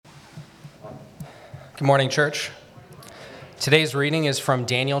Good morning, church. Today's reading is from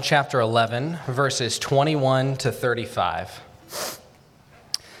Daniel chapter 11, verses 21 to 35.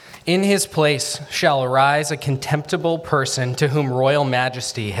 In his place shall arise a contemptible person to whom royal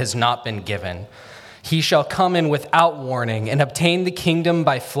majesty has not been given. He shall come in without warning and obtain the kingdom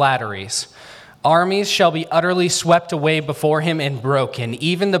by flatteries. Armies shall be utterly swept away before him and broken,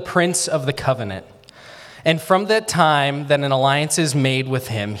 even the prince of the covenant. And from that time that an alliance is made with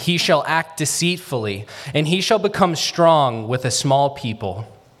him, he shall act deceitfully, and he shall become strong with a small people.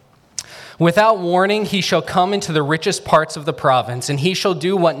 Without warning, he shall come into the richest parts of the province, and he shall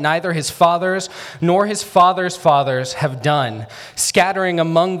do what neither his fathers nor his fathers' fathers have done, scattering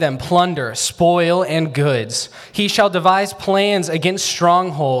among them plunder, spoil, and goods. He shall devise plans against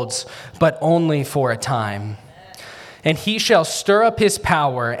strongholds, but only for a time. And he shall stir up his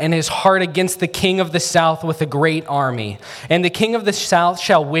power and his heart against the king of the south with a great army. And the king of the south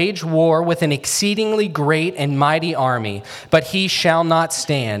shall wage war with an exceedingly great and mighty army, but he shall not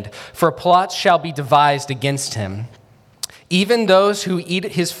stand, for plots shall be devised against him. Even those who eat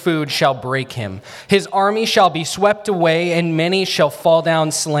his food shall break him. His army shall be swept away, and many shall fall down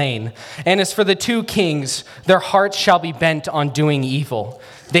slain. And as for the two kings, their hearts shall be bent on doing evil.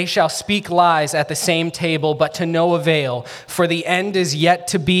 They shall speak lies at the same table, but to no avail, for the end is yet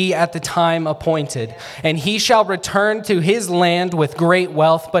to be at the time appointed. And he shall return to his land with great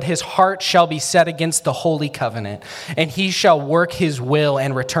wealth, but his heart shall be set against the holy covenant. And he shall work his will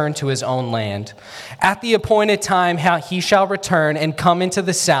and return to his own land. At the appointed time he shall return and come into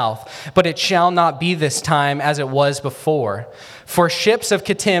the south, but it shall not be this time as it was before. For ships of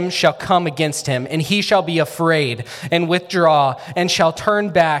Kittim shall come against him, and he shall be afraid and withdraw, and shall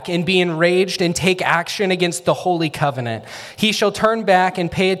turn back and be enraged and take action against the holy covenant. He shall turn back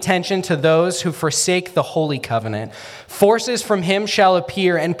and pay attention to those who forsake the holy covenant. Forces from him shall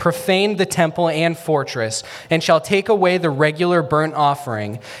appear and profane the temple and fortress, and shall take away the regular burnt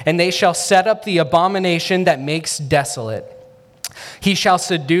offering, and they shall set up the abomination that makes desolate. He shall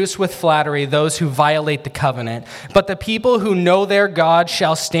seduce with flattery those who violate the covenant, but the people who know their God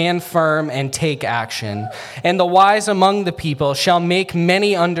shall stand firm and take action. And the wise among the people shall make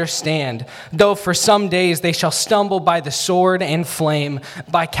many understand, though for some days they shall stumble by the sword and flame,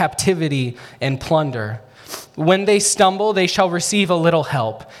 by captivity and plunder. When they stumble, they shall receive a little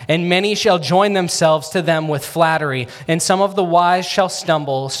help, and many shall join themselves to them with flattery, and some of the wise shall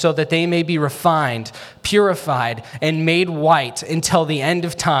stumble, so that they may be refined, purified, and made white until the end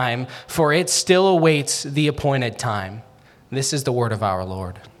of time, for it still awaits the appointed time. This is the word of our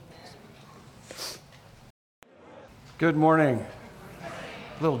Lord. Good morning.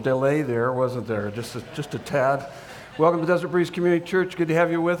 A little delay there, wasn't there? Just a tad. Welcome to Desert Breeze Community Church. Good to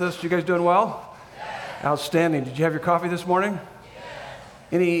have you with us. You guys doing well? Outstanding. Did you have your coffee this morning? Yes.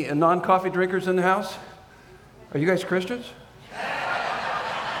 Any non-coffee drinkers in the house? Are you guys Christians?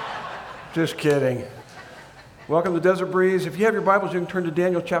 Just kidding. Welcome to Desert Breeze. If you have your Bibles, you can turn to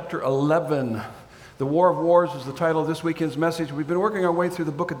Daniel chapter 11. The War of Wars is the title of this weekend's message. We've been working our way through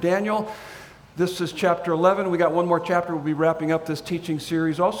the book of Daniel. This is chapter 11. We got one more chapter. We'll be wrapping up this teaching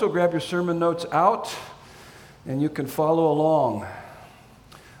series. Also, grab your sermon notes out, and you can follow along.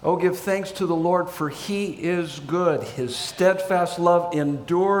 Oh, give thanks to the Lord, for he is good. His steadfast love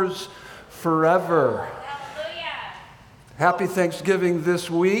endures forever. Hallelujah. Happy Thanksgiving this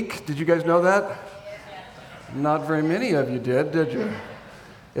week. Did you guys know that? Yes. Not very many of you did you?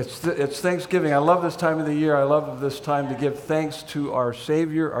 It's Thanksgiving. I love this time of the year. I love this time to give thanks to our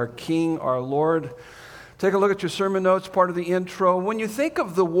Savior, our King, our Lord. Take a look at your sermon notes, part of the intro. When you think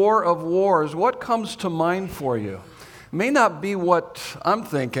of the War of Wars, what comes to mind for you? May not be what I'm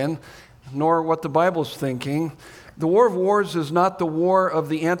thinking, nor what the Bible's thinking. The War of Wars is not the war of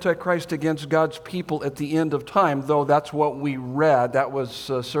the Antichrist against God's people at the end of time, though that's what we read. That was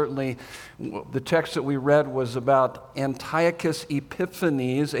certainly, the text that we read was about Antiochus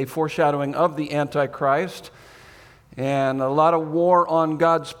Epiphanes, a foreshadowing of the Antichrist, and a lot of war on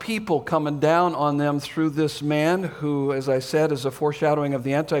God's people coming down on them through this man who, as I said, is a foreshadowing of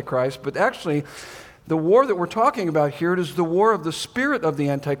the Antichrist. But actually, the war that we're talking about here is the war of the spirit of the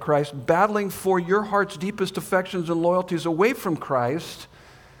Antichrist, battling for your heart's deepest affections and loyalties away from Christ,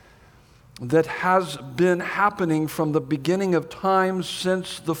 that has been happening from the beginning of time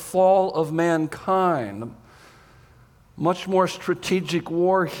since the fall of mankind. Much more strategic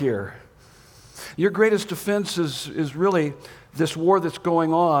war here. Your greatest defense is really this war that's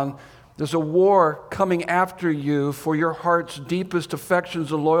going on. There's a war coming after you for your heart's deepest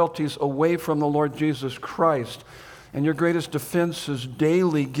affections and loyalties away from the Lord Jesus Christ. And your greatest defense is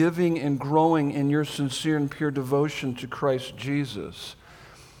daily giving and growing in your sincere and pure devotion to Christ Jesus.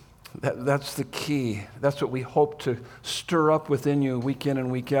 That's the key. That's what we hope to stir up within you week in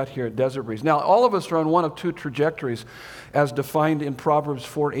and week out here at Desert Breeze. Now, all of us are on one of two trajectories as defined in Proverbs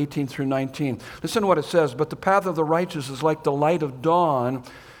 4:18 through 19. Listen to what it says. But the path of the righteous is like the light of dawn,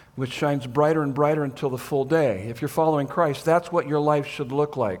 which shines brighter and brighter until the full day. If you're following Christ, that's what your life should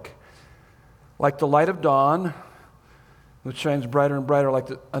look like. Like the light of dawn, which shines brighter and brighter,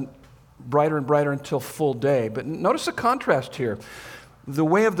 brighter and brighter until full day. But notice the contrast here. The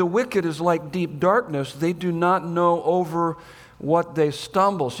way of the wicked is like deep darkness. They do not know over what they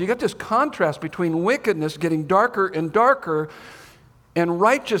stumble. So you got this contrast between wickedness getting darker and darker and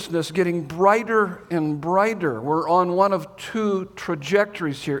righteousness getting brighter and brighter. We're on one of two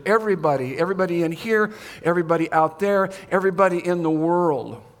trajectories here. Everybody in here, everybody out there, everybody in the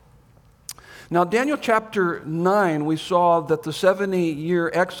world. Now, Daniel chapter 9, we saw that the 70-year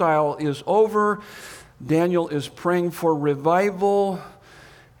exile is over. Daniel is praying for revival.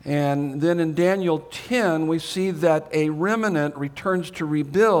 And then in Daniel 10, we see that a remnant returns to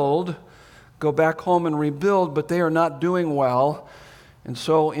rebuild, go back home and rebuild, but they are not doing well. And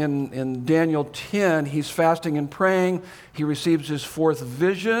so in Daniel 10, he's fasting and praying. He receives his fourth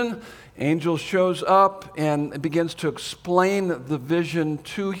vision. Angel shows up and begins to explain the vision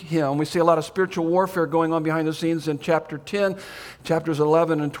to him. We see a lot of spiritual warfare going on behind the scenes in chapter 10. Chapters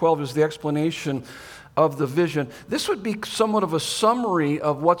 11 and 12 is the explanation of the vision. This would be somewhat of a summary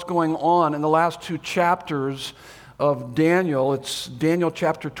of what's going on in the last two chapters of Daniel. It's Daniel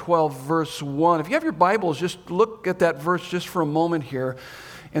chapter 12, verse 1. If you have your Bibles, just look at that verse just for a moment here.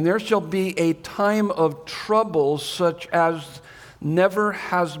 And there shall be a time of trouble such as never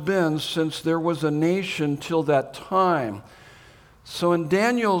has been since there was a nation till that time. So in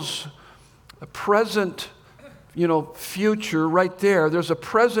Daniel's present future right there's a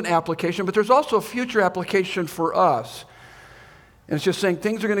present application, but there's also a future application for us. And it's just saying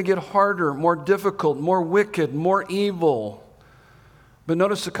things are going to get harder, more difficult, more wicked, more evil. But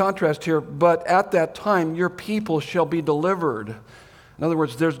notice the contrast here. But at that time, your people shall be delivered. In other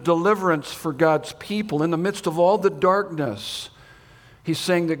words, there's deliverance for God's people in the midst of all the darkness. He's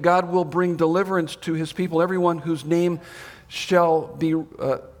saying that God will bring deliverance to his people, everyone whose name shall be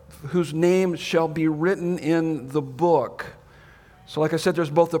written in the book. So like I said,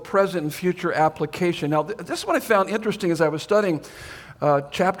 there's both a present and future application. Now, this is what I found interesting as I was studying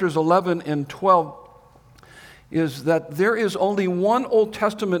chapters 11 and 12, is that there is only one Old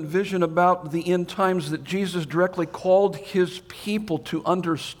Testament vision about the end times that Jesus directly called his people to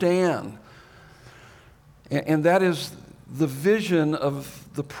understand. And that is the vision of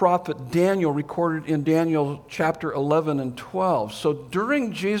the prophet Daniel, recorded in Daniel chapter 11 and 12. So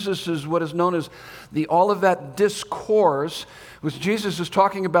during Jesus' what is known as the Olivet Discourse, which Jesus is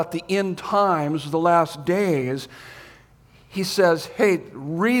talking about the end times, the last days, he says, hey,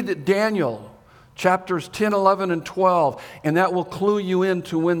 read Daniel chapters 10, 11, and 12, and that will clue you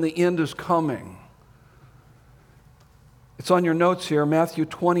into when the end is coming. It's on your notes here, Matthew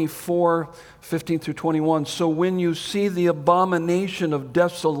 24, 15 through 21. So when you see the abomination of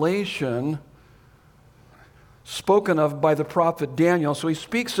desolation spoken of by the prophet Daniel, so he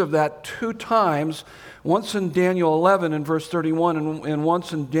speaks of that two times, once in Daniel 11 in verse 31 and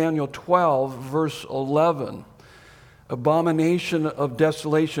once in Daniel 12, verse 11. Abomination of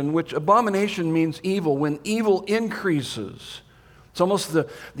desolation, which abomination means evil. When evil increases, it's almost the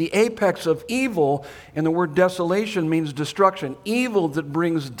apex of evil, and the word desolation means destruction. Evil that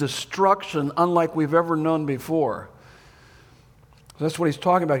brings destruction unlike we've ever known before. That's what he's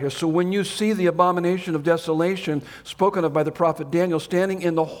talking about here. So when you see the abomination of desolation spoken of by the prophet Daniel standing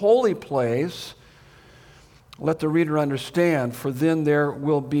in the holy place, let the reader understand, for then there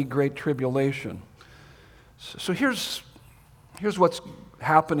will be great tribulation. So here's what's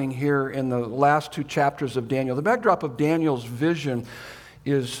happening here in the last two chapters of Daniel. The backdrop of Daniel's vision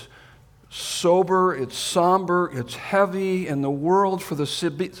is sober, it's somber, it's heavy, and the world for the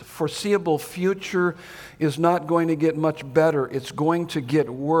foreseeable future is not going to get much better. It's going to get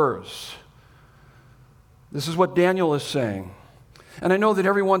worse. This is what Daniel is saying. And I know that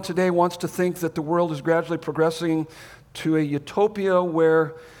everyone today wants to think that the world is gradually progressing to a utopia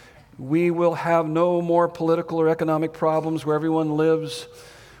where we will have no more political or economic problems, where everyone lives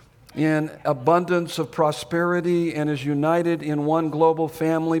in abundance of prosperity and is united in one global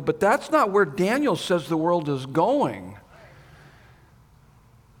family. But that's not where Daniel says the world is going.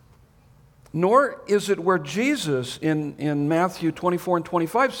 Nor is it where Jesus in Matthew 24 and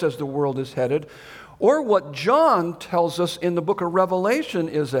 25 says the world is headed, or what John tells us in the book of Revelation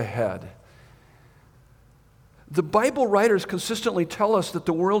is ahead. The Bible writers consistently tell us that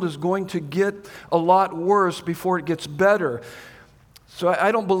the world is going to get a lot worse before it gets better. So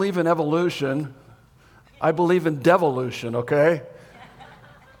I don't believe in evolution. I believe in devolution, okay?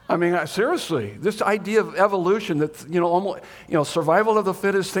 I mean, seriously, this idea of evolution that, survival of the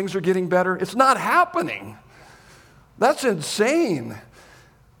fittest, things are getting better, it's not happening. That's insane.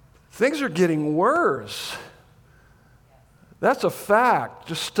 Things are getting worse. That's a fact.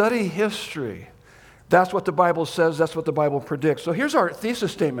 Just study history. That's what the Bible says. That's what the Bible predicts. So here's our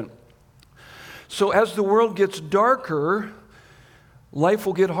thesis statement. So as the world gets darker, life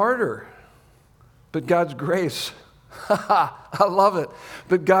will get harder. But God's grace, I love it.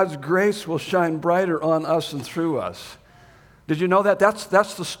 But God's grace will shine brighter on us and through us. Did you know that?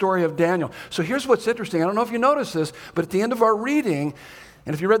 That's the story of Daniel. So here's what's interesting. I don't know if you noticed this, but at the end of our reading,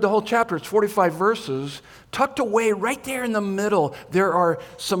 and if you read the whole chapter, it's 45 verses. Tucked away right there in the middle, there are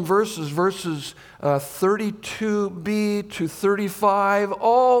some verses 32b to 35.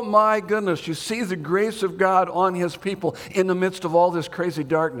 Oh my goodness, you see the grace of God on his people in the midst of all this crazy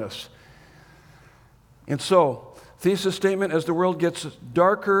darkness. And so, thesis statement, as the world gets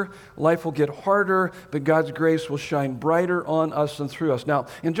darker, life will get harder, but God's grace will shine brighter on us and through us. Now,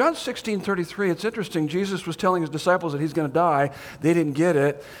 in John 16:33, it's interesting. Jesus was telling his disciples that he's going to die. They didn't get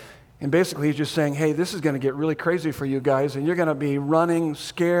it. And basically, he's just saying, hey, this is going to get really crazy for you guys, and you're going to be running,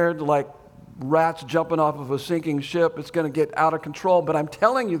 scared like rats jumping off of a sinking ship. It's going to get out of control. But I'm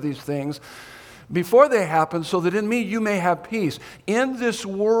telling you these things before they happen so that in me you may have peace. In this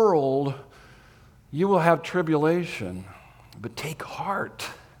world, you will have tribulation, but take heart.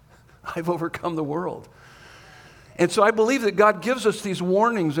 I've overcome the world. And so I believe that God gives us these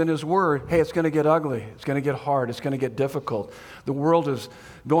warnings in his word. Hey, it's going to get ugly. It's going to get hard. It's going to get difficult. The world is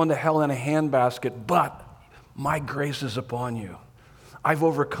going to hell in a handbasket, but my grace is upon you. I've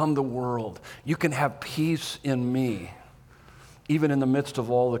overcome the world. You can have peace in me, even in the midst of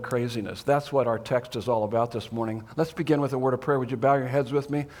all the craziness. That's what our text is all about this morning. Let's begin with a word of prayer. Would you bow your heads with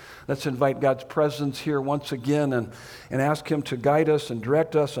me? Let's invite God's presence here once again and ask him to guide us and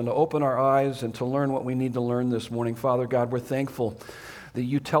direct us and to open our eyes and to learn what we need to learn this morning. Father God, we're thankful that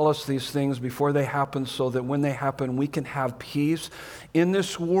you tell us these things before they happen so that when they happen, we can have peace. In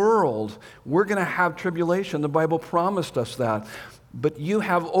this world, we're going to have tribulation. The Bible promised us that. But you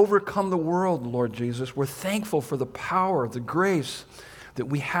have overcome the world, Lord Jesus. We're thankful for the power, the grace that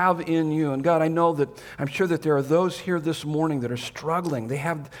we have in you. And God, I'm sure that there are those here this morning that are struggling.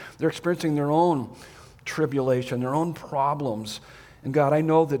 They're experiencing their own tribulation, their own problems. And God, I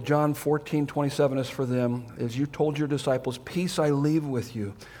know that John 14:27 is for them. As you told your disciples, peace I leave with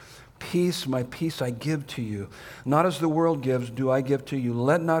you. Peace, my peace I give to you. Not as the world gives, do I give to you.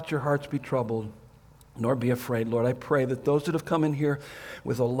 Let not your hearts be troubled, nor be afraid. Lord, I pray that those that have come in here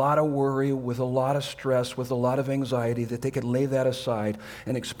with a lot of worry, with a lot of stress, with a lot of anxiety, that they could lay that aside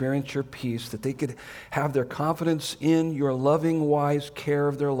and experience your peace, that they could have their confidence in your loving, wise care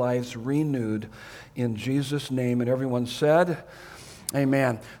of their lives renewed in Jesus' name. And everyone said,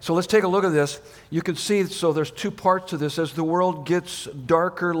 amen. So let's take a look at this. You can see, so there's two parts to this. As the world gets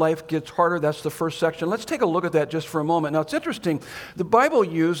darker, life gets harder. That's the first section. Let's take a look at that just for a moment. Now, it's interesting. The Bible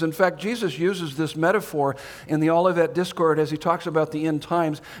in fact, Jesus uses this metaphor in the Olivet Discourse as he talks about the end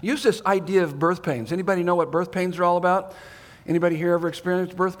times. Use this idea of birth pains. Anybody know what birth pains are all about? Anybody here ever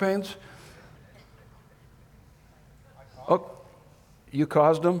experienced birth pains? Oh, you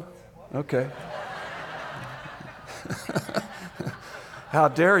caused them? Okay. How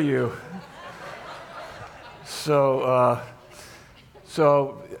dare you? So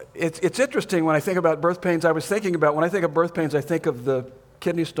it's interesting when I think about birth pains. When I think of birth pains, I think of the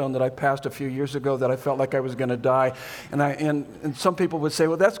kidney stone that I passed a few years ago that I felt like I was going to die. And some people would say,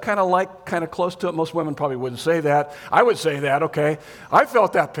 well, that's kind of close to it. Most women probably wouldn't say that. I would say that, okay. I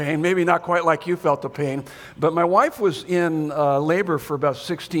felt that pain, maybe not quite like you felt the pain. But my wife was in labor for about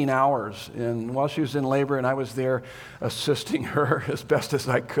 16 hours. And while she was in labor and I was there assisting her as best as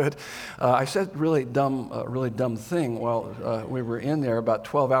I could, I said really dumb thing while we were in there about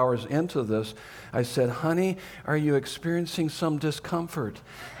 12 hours into this. I said, honey, are you experiencing some discomfort?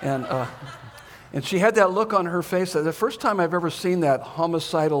 And she had that look on her face. The first time I've ever seen that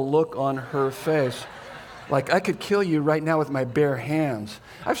homicidal look on her face. Like, I could kill you right now with my bare hands.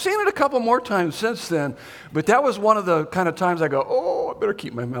 I've seen it a couple more times since then, but that was one of the kind of times I go, oh, I better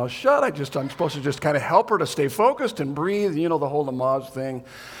keep my mouth shut. I'm supposed to just kind of help her to stay focused and breathe, the whole Lamaze thing.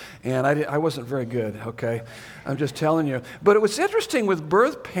 And I wasn't very good, okay? I'm just telling you. But what's interesting with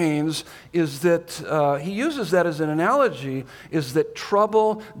birth pains is that he uses that as an analogy, is that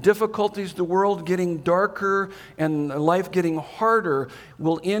trouble, difficulties, the world getting darker and life getting harder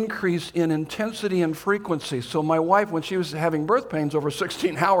will increase in intensity and frequency. So my wife, when she was having birth pains over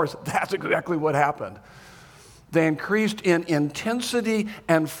 16 hours, that's exactly what happened. They increased in intensity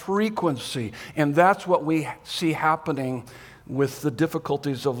and frequency. And that's what we see happening with the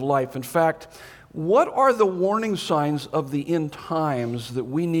difficulties of life. In fact, what are the warning signs of the end times that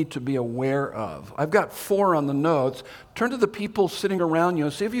we need to be aware of? I've got 4 on the notes. Turn to the people sitting around you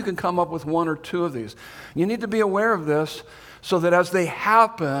and see if you can come up with 1 or 2 of these. You need to be aware of this so that as they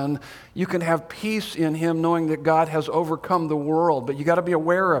happen, you can have peace in Him, knowing that God has overcome the world. But you got to be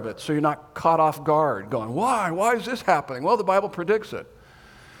aware of it so you're not caught off guard, going, why? Why is this happening? Well, the Bible predicts it.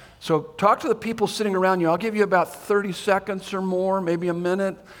 So talk to the people sitting around you. I'll give you about 30 seconds or more, maybe a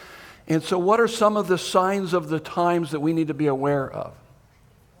minute. And so what are some of the signs of the times that we need to be aware of?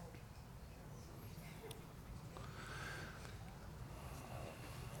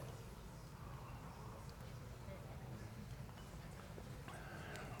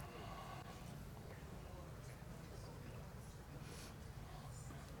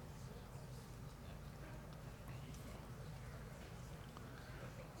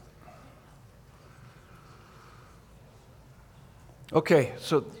 Okay,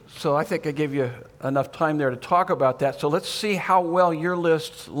 so I think I gave you enough time there to talk about that. So let's see how well your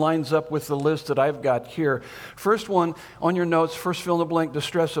list lines up with the list that I've got here. First one on your notes, first fill in the blank,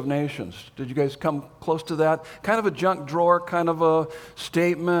 distress of nations. Did you guys come close to that? Kind of a junk drawer, kind of a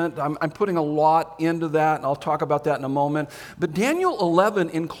statement. I'm putting a lot into that, and I'll talk about that in a moment. But Daniel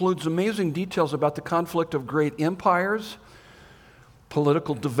 11 includes amazing details about the conflict of great empires,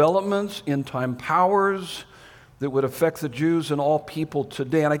 political developments, end-time powers that would affect the Jews and all people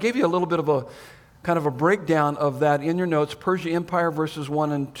today. And I gave you a little bit of a kind of a breakdown of that in your notes. Persia Empire verses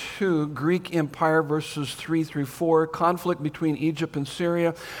 1 and 2, Greek Empire verses 3 through 4, conflict between Egypt and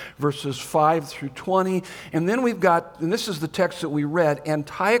Syria verses 5 through 20. And then we've got, and this is the text that we read,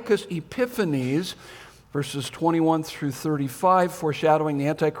 Antiochus Epiphanes verses 21 through 35, foreshadowing the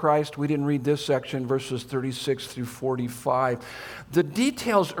Antichrist. We didn't read this section, verses 36 through 45. The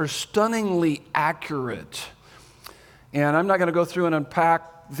details are stunningly accurate. And I'm not going to go through and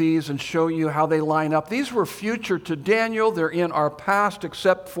unpack these and show you how they line up. These were future to Daniel. They're in our past,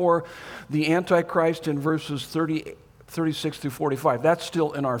 except for the Antichrist in verses 36 through 45. That's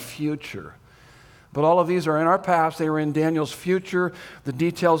still in our future. But all of these are in our past. They were in Daniel's future. The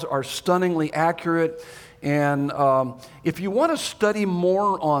details are stunningly accurate. And if you want to study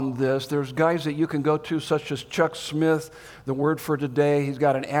more on this, there's guys that you can go to, such as Chuck Smith, The Word for Today. He's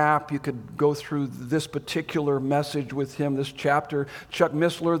got an app. You could go through this particular message with him, this chapter. Chuck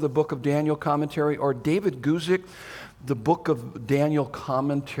Missler, The Book of Daniel Commentary, or David Guzik, The Book of Daniel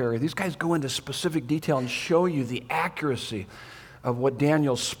Commentary. These guys go into specific detail and show you the accuracy of what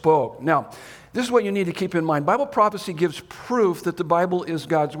Daniel spoke. Now, this is what you need to keep in mind. Bible prophecy gives proof that the Bible is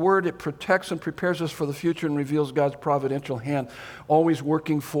God's Word. It protects and prepares us for the future and reveals God's providential hand, always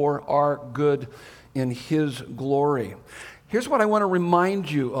working for our good in His glory. Here's what I want to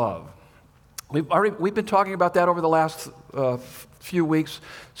remind you of. We've been talking about that over the last few weeks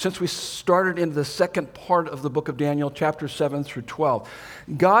since we started into the second part of the book of Daniel, chapters 7 through 12.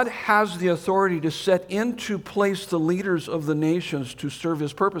 God has the authority to set into place the leaders of the nations to serve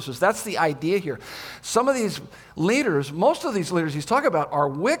His purposes. That's the idea here. Some of these leaders, most of these leaders He's talking about are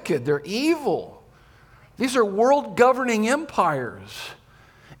wicked. They're evil. These are world-governing empires.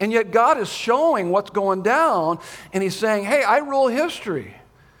 And yet God is showing what's going down, and He's saying, hey, I rule history.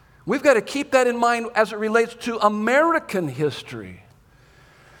 We've got to keep that in mind as it relates to American history.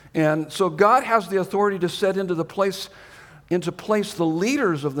 And so God has the authority to set into place the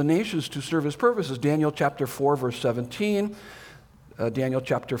leaders of the nations to serve His purposes. Daniel chapter 4, verse 17, Daniel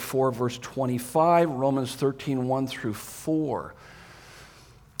chapter 4, verse 25, Romans 13, 1 through 4.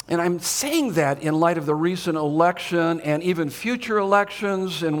 And I'm saying that in light of the recent election and even future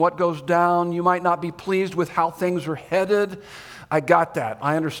elections and what goes down. You might not be pleased with how things are headed. I got that.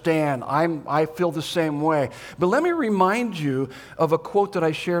 I understand. I feel the same way. But let me remind you of a quote that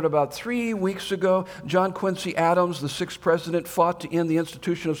I shared about 3 weeks ago. John Quincy Adams, the 6th president, fought to end the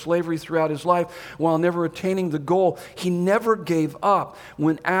institution of slavery throughout his life while never attaining the goal. He never gave up.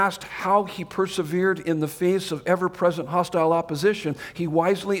 When asked how he persevered in the face of ever-present hostile opposition, he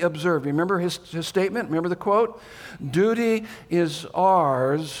wisely observed. Remember his statement? Remember the quote? Duty is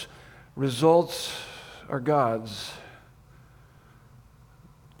ours, results are God's.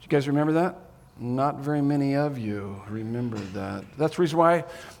 You guys remember that? Not very many of you remember that. That's the reason why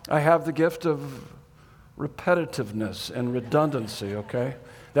I have the gift of repetitiveness and redundancy, okay?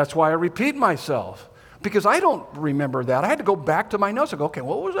 That's why I repeat myself, because I don't remember that. I had to go back to my notes and go, okay,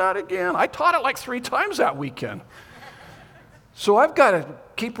 what was that again? I taught it like 3 times that weekend. So I've got to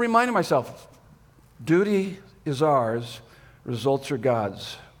keep reminding myself, duty is ours, results are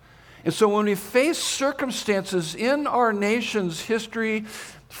God's. And so when we face circumstances in our nation's history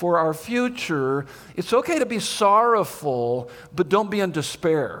for our future, it's okay to be sorrowful, but don't be in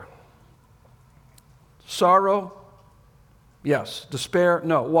despair. Sorrow? Yes. Despair?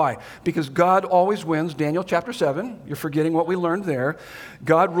 No. Why? Because God always wins, Daniel chapter 7. You're forgetting what we learned there.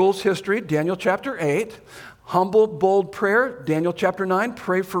 God rules history, Daniel chapter 8. Humble, bold prayer, Daniel chapter 9.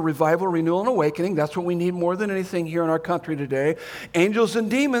 Pray for revival, renewal, and awakening. That's what we need more than anything here in our country today. Angels and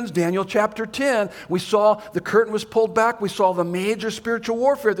demons, Daniel chapter 10. We saw the curtain was pulled back. We saw the major spiritual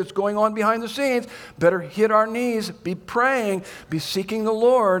warfare that's going on behind the scenes. Better hit our knees, be praying, be seeking the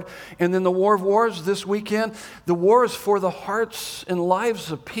Lord. And then the war of wars this weekend. The war is for the hearts and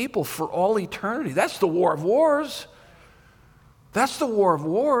lives of people for all eternity. That's the war of wars. That's the war of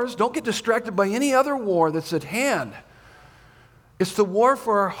wars. Don't get distracted by any other war that's at hand. It's the war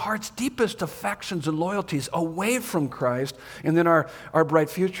for our heart's deepest affections and loyalties away from Christ, and then our bright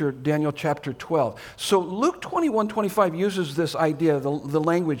future, Daniel chapter 12. So Luke 21:25 uses this idea, the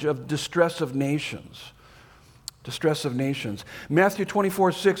language of distress of nations. Distress of nations. Matthew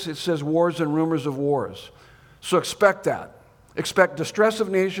 24:6, it says wars and rumors of wars. So expect that. Expect distress of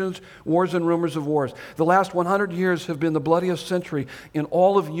nations, wars and rumors of wars. The last 100 years have been the bloodiest century in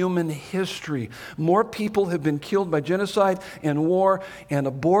all of human history. More people have been killed by genocide and war and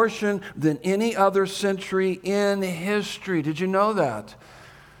abortion than any other century in history. Did you know that?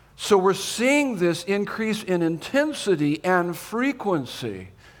 So we're seeing this increase in intensity and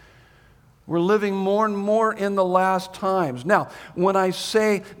frequency. We're living more and more in the last times. Now, when I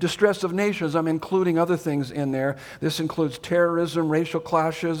say distress of nations, I'm including other things in there. This includes terrorism, racial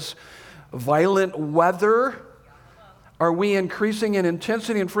clashes, violent weather. Are we increasing in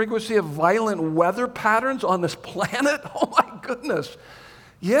intensity and frequency of violent weather patterns on this planet? Oh my goodness.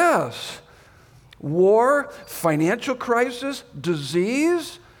 Yes. War, financial crisis,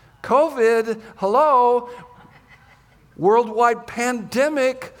 disease, COVID, hello. Worldwide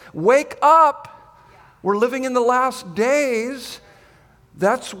pandemic, wake up. We're living in the last days.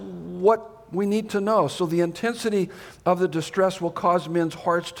 That's what we need to know. So the intensity of the distress will cause men's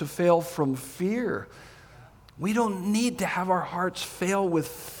hearts to fail from fear. We don't need to have our hearts fail with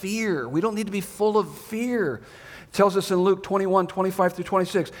fear. We don't need to be full of fear. It tells us in Luke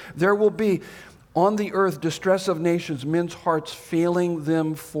 21:25-26, there will be on the earth, distress of nations, men's hearts failing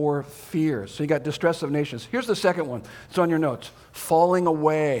them for fear. So you got distress of nations. Here's the second one. It's on your notes. Falling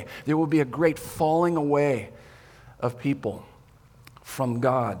away. There will be a great falling away of people from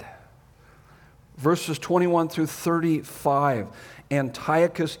God. Verses 21-35.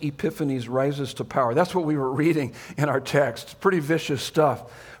 Antiochus Epiphanes rises to power. That's what we were reading in our text. Pretty vicious stuff.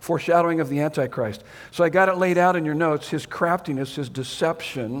 Foreshadowing of the Antichrist. So I got it laid out in your notes. His craftiness, his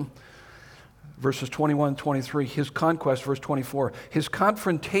deception. Verses 21-23, his conquest, verse 24, his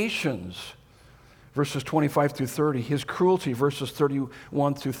confrontations, verses 25-30, his cruelty, verses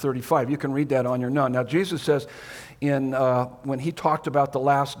 31-35. You can read that on your note. Now, Jesus says when he talked about the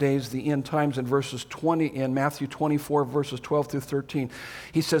last days, the end times, in in Matthew 24, verses 12-13,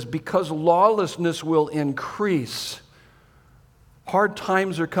 he says, because lawlessness will increase, hard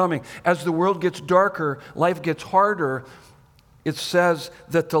times are coming. As the world gets darker, life gets harder. It says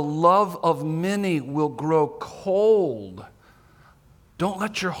that the love of many will grow cold. Don't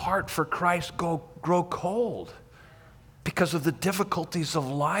let your heart for Christ grow cold because of the difficulties of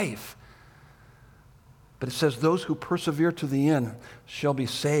life. But it says those who persevere to the end shall be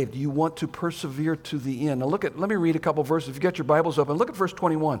saved. You want to persevere to the end. Now let me read a couple verses. If you get your Bibles open, look at verse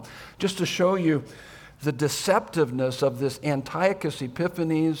 21, just to show you the deceptiveness of this Antiochus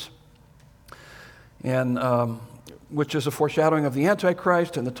Epiphanes and which is a foreshadowing of the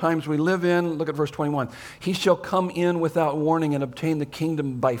Antichrist and the times we live in. Look at verse 21. He shall come in without warning and obtain the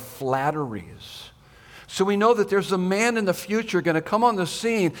kingdom by flatteries. So we know that there's a man in the future going to come on the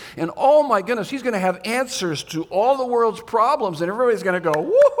scene, and oh my goodness, he's going to have answers to all the world's problems, and everybody's going to go,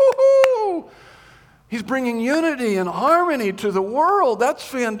 woo-hoo-hoo! He's bringing unity and harmony to the world. That's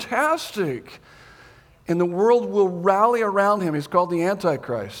fantastic. And the world will rally around him. He's called the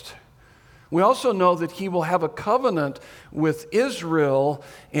Antichrist. We also know that he will have a covenant with Israel,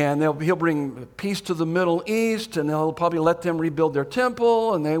 and he'll bring peace to the Middle East, and he'll probably let them rebuild their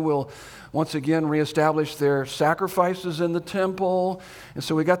temple, and they will once again reestablish their sacrifices in the temple. And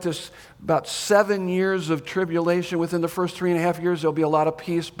so we got this about 7 years of tribulation. Within the first 3.5 years, there'll be a lot of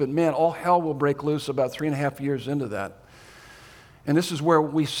peace, but man, all hell will break loose about 3.5 years into that. And this is where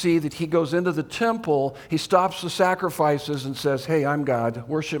we see that he goes into the temple, he stops the sacrifices and says, hey, I'm God,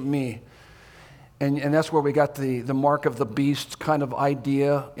 worship me. And that's where we got the mark of the beast kind of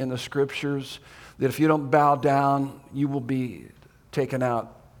idea in the scriptures, that if you don't bow down, you will be taken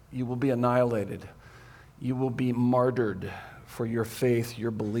out You will be annihilated. You will be martyred for your faith,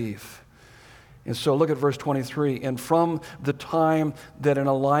 your belief. And so look at verse 23. And from the time that an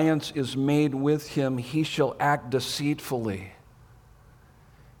alliance is made with him, he shall act deceitfully.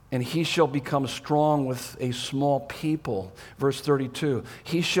 And he shall become strong with a small people. Verse 32,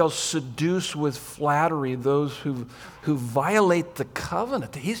 he shall seduce with flattery those who violate the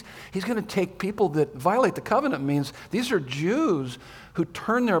covenant. He's going to take people that violate the covenant. Means these are Jews who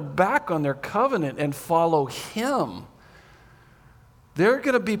turn their back on their covenant and follow him. There are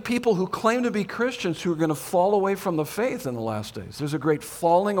going to be people who claim to be Christians who are going to fall away from the faith in the last days. There's a great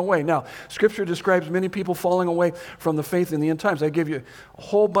falling away. Now, Scripture describes many people falling away from the faith in the end times. I gave you a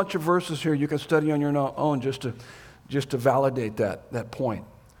whole bunch of verses here you can study on your own just to validate that point.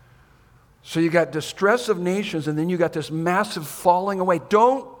 So you got distress of nations, and then you got this massive falling away.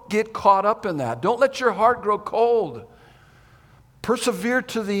 Don't get caught up in that. Don't let your heart grow cold. Persevere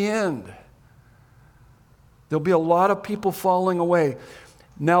to the end. There'll be a lot of people falling away.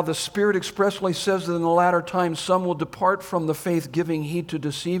 Now the Spirit expressly says that in the latter times some will depart from the faith, giving heed to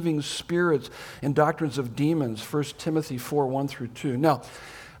deceiving spirits and doctrines of demons. 1 Timothy 4, 1 through 2. Now,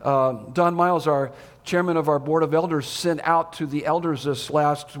 Don Miles, our chairman of our board of elders, sent out to the elders this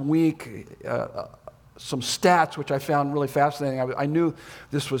last week some stats, which I found really fascinating. I knew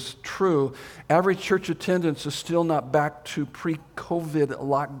this was true. Average church attendance is still not back to pre-COVID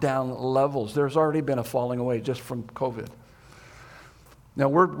lockdown levels. There's already been a falling away just from COVID. Now,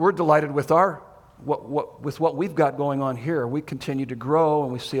 we're delighted with what we've got going on here. We continue to grow,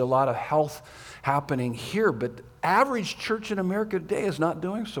 and we see a lot of health happening here, but average church in America today is not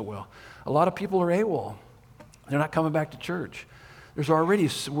doing so well. A lot of people are AWOL. They're not coming back to church. We're already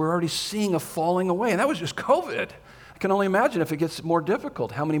seeing a falling away, and that was just COVID. I can only imagine if it gets more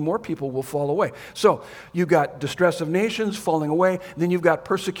difficult, how many more people will fall away. So you've got distress of nations falling away, then you've got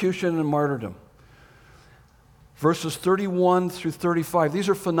persecution and martyrdom. Verses 31 through 35, these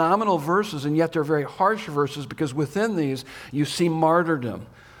are phenomenal verses, and yet they're very harsh verses because within these you see martyrdom,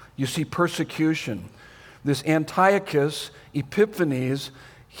 you see persecution. This Antiochus Epiphanes,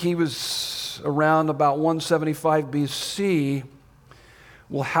 he was around about 175 BC,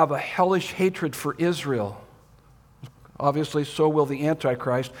 will have a hellish hatred for Israel. Obviously, so will the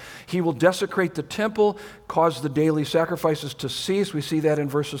Antichrist. He will desecrate the temple, cause the daily sacrifices to cease. We see that in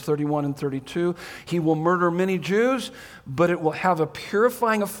verses 31 and 32. He will murder many Jews, but it will have a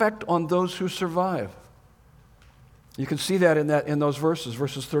purifying effect on those who survive. You can see that in those verses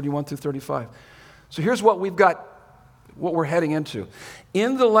 31 through 35. So here's what we've got, what we're heading into.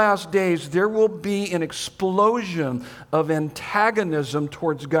 In the last days, there will be an explosion of antagonism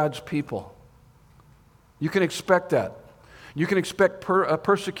towards God's people. You can expect that. You can expect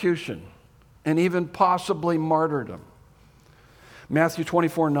persecution and even possibly martyrdom. Matthew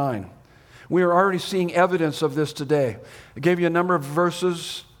 24:9. We are already seeing evidence of this today. I gave you a number of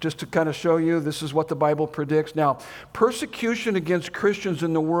verses just to kind of show you this is what the Bible predicts. Now, persecution against Christians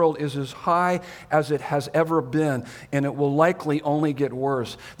in the world is as high as it has ever been, and it will likely only get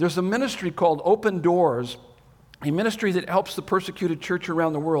worse. There's a ministry called Open Doors, a ministry that helps the persecuted church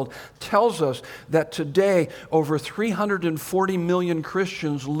around the world, tells us that today over 340 million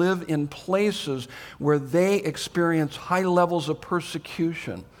Christians live in places where they experience high levels of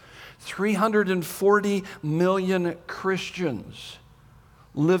persecution. 340 million Christians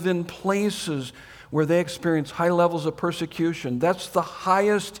live in places where they experience high levels of persecution. That's the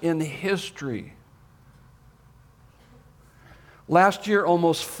highest in history. Last year,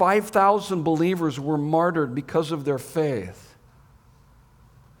 almost 5,000 believers were martyred because of their faith.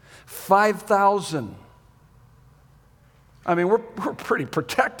 5,000. I mean, we're pretty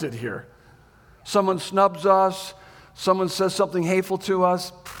protected here. Someone snubs us, someone says something hateful to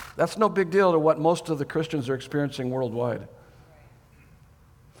us. That's no big deal to what most of the Christians are experiencing worldwide.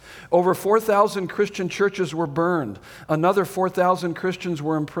 Over 4,000 Christian churches were burned. Another 4,000 Christians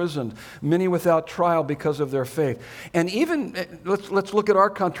were imprisoned, many without trial because of their faith. And even, let's look at our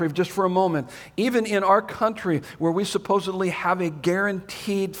country just for a moment. Even in our country, where we supposedly have a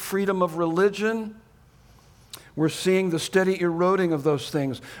guaranteed freedom of religion, we're seeing the steady eroding of those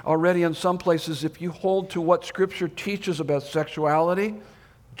things. Already in some places, if you hold to what Scripture teaches about sexuality,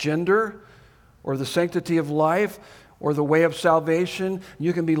 gender, or the sanctity of life, or the way of salvation,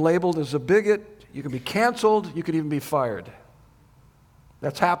 you can be labeled as a bigot, you can be canceled, you could even be fired.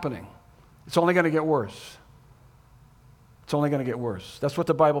 That's happening. It's only going to get worse. It's only going to get worse. That's what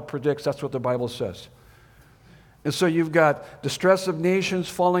the Bible predicts, that's what the Bible says. And so you've got distress of nations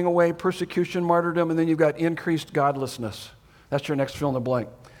falling away, persecution, martyrdom, and then you've got increased godlessness. That's your next fill in the blank.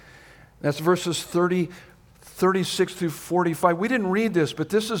 That's verses 33 36 through 45. We didn't read this, but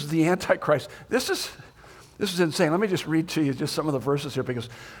this is the Antichrist. This is insane. Let me just read to you just some of the verses here, because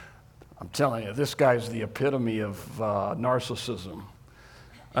I'm telling you, this guy's the epitome of narcissism.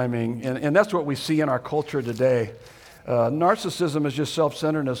 I mean, and that's what we see in our culture today. Narcissism is just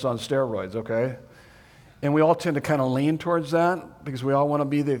self-centeredness on steroids, okay? And we all tend to kind of lean towards that because we all want to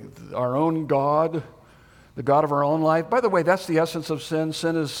be our own God, the God of our own life. By the way, that's the essence of sin.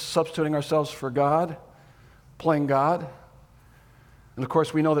 Sin is substituting ourselves for God, playing God. And of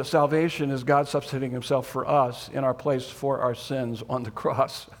course, we know that salvation is God substituting himself for us in our place for our sins on the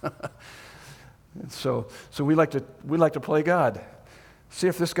cross. So we like to play God. See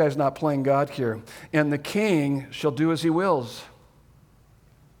if this guy's not playing God here. And the king shall do as he wills.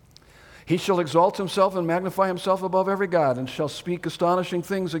 He shall exalt himself and magnify himself above every god, and shall speak astonishing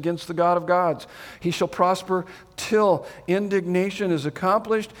things against the God of gods. He shall prosper till indignation is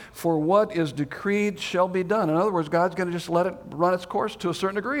accomplished, for what is decreed shall be done. In other words, God's going to just let it run its course to a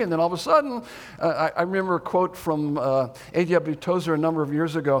certain degree, and then all of a sudden, I remember a quote from A.W. Tozer a number of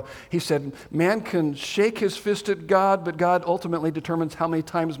years ago. He said, man can shake his fist at God, but God ultimately determines how many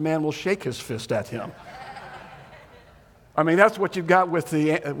times man will shake his fist at him. I mean, that's what you've got with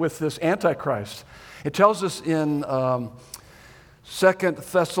this Antichrist. It tells us in 2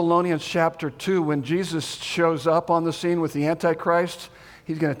 Thessalonians chapter 2, when Jesus shows up on the scene with the Antichrist,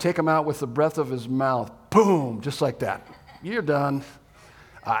 he's going to take him out with the breath of his mouth. Boom, just like that. You're done.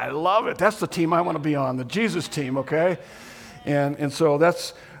 I love it. That's the team I want to be on, the Jesus team, okay? And so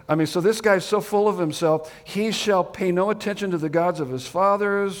so this guy's so full of himself, he shall pay no attention to the gods of his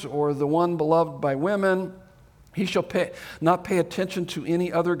fathers or the one beloved by women. He shall not pay attention to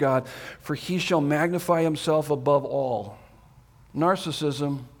any other god, for he shall magnify himself above all.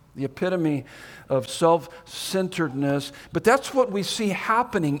 Narcissism, the epitome of self-centeredness, but that's what we see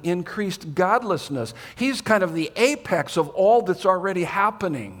happening, increased godlessness. He's kind of the apex of all that's already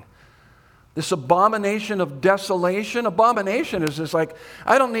happening. This abomination of desolation. Abomination is just like,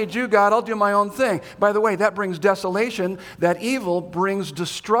 I don't need you, God, I'll do my own thing. By the way, that brings desolation. That evil brings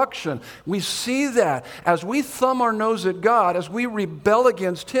destruction. We see that as we thumb our nose at God, as we rebel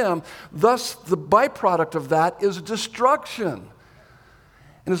against him, thus the byproduct of that is destruction.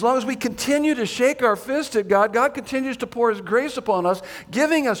 And as long as we continue to shake our fist at God, God continues to pour his grace upon us,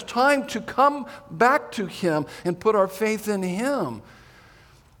 giving us time to come back to him and put our faith in him.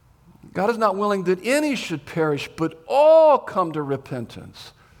 God is not willing that any should perish, but all come to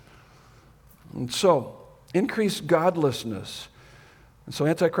repentance. And so, increased godlessness. And so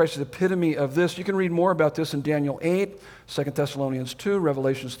Antichrist is the epitome of this. You can read more about this in Daniel 8, 2 Thessalonians 2,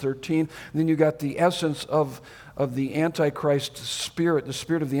 Revelations 13. And then you got the essence of the Antichrist spirit, the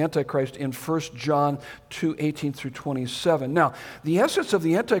spirit of the Antichrist in 1 John 2, 18 through 27. Now, the essence of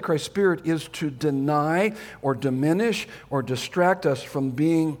the Antichrist spirit is to deny or diminish or distract us from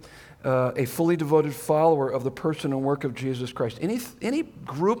being a fully devoted follower of the person and work of Jesus Christ. Any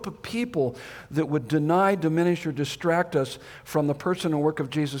group of people that would deny, diminish, or distract us from the person and work of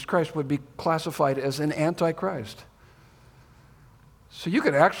Jesus Christ would be classified as an Antichrist. So you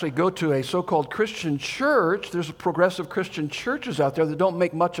could actually go to a so-called Christian church. There's progressive Christian churches out there that don't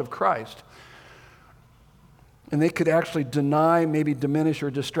make much of Christ. And they could actually deny, maybe diminish,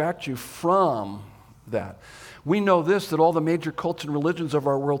 or distract you from that. We know this, that all the major cults and religions of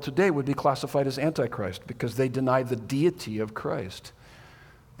our world today would be classified as Antichrist because they deny the deity of Christ.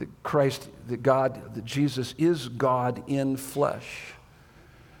 That Jesus is God in flesh.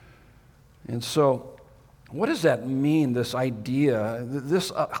 And so, what does that mean, this idea?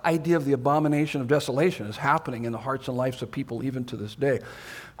 This idea of the abomination of desolation is happening in the hearts and lives of people even to this day.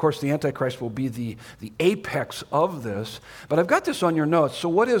 Of course, the Antichrist will be the apex of this. But I've got this on your notes. So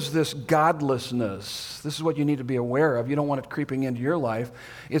what is this godlessness? This is what you need to be aware of. You don't want it creeping into your life.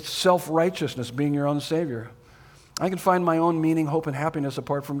 It's self-righteousness, being your own Savior. I can find my own meaning, hope, and happiness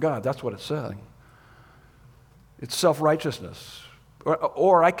apart from God. That's what it's saying. It's self-righteousness.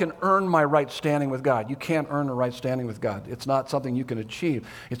 Or I can earn my right standing with God. You can't earn a right standing with God. It's not something you can achieve.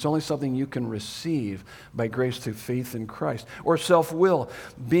 It's only something you can receive by grace through faith in Christ. Or self-will,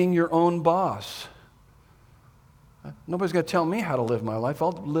 being your own boss. Nobody's going to tell me how to live my life.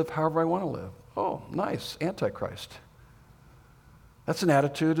 I'll live however I want to live. Oh, nice, Antichrist. That's an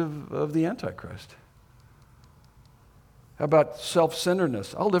attitude of the Antichrist. How about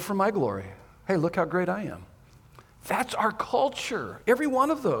self-centeredness? I'll live for my glory. Hey, look how great I am. That's our culture, every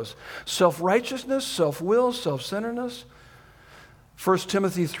one of those. Self-righteousness, self-will, self-centeredness. 1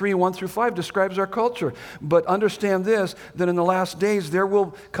 Timothy 3, 1 through 5 describes our culture. But understand this, that in the last days there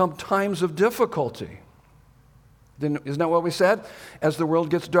will come times of difficulty. Isn't that what we said? As the world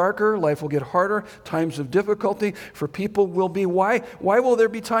gets darker, life will get harder, times of difficulty for people will be. Why? Why will there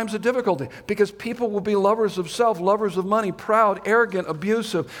be times of difficulty? Because people will be lovers of self, lovers of money, proud, arrogant,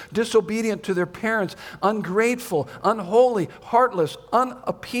 abusive, disobedient to their parents, ungrateful, unholy, heartless,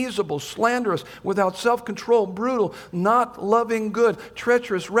 unappeasable, slanderous, without self-control, brutal, not loving good,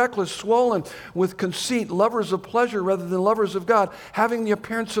 treacherous, reckless, swollen with conceit, lovers of pleasure rather than lovers of God, having the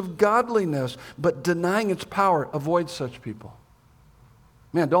appearance of godliness, but denying its power. Avoid such people.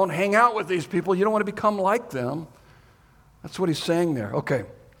 Man, don't hang out with these people. You don't want to become like them. That's what he's saying there. Okay.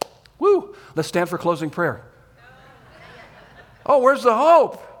 Woo! Let's stand for closing prayer. Oh, where's the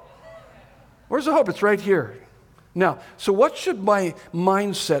hope? Where's the hope? It's right here. Now, so what should my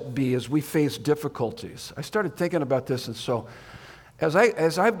mindset be as we face difficulties? I started thinking about this, and so as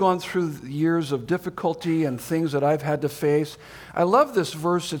I've gone through years of difficulty and things that I've had to face, I love this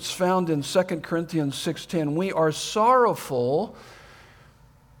verse. It's found in 2 Corinthians 6:10. We are sorrowful,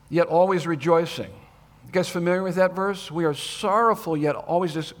 yet always rejoicing. You guys familiar with that verse? We are sorrowful, yet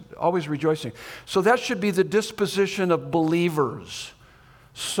always rejoicing. So that should be the disposition of believers.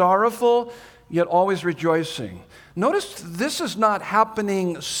 Sorrowful, yet always rejoicing. Notice this is not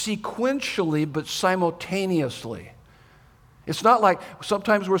happening sequentially, but simultaneously. It's not like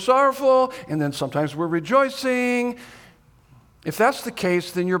sometimes we're sorrowful and then sometimes we're rejoicing. If that's the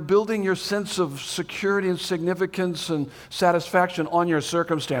case, then you're building your sense of security and significance and satisfaction on your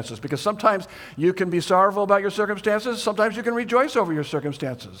circumstances. Because sometimes you can be sorrowful about your circumstances, sometimes you can rejoice over your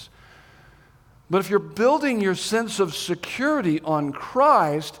circumstances. But if you're building your sense of security on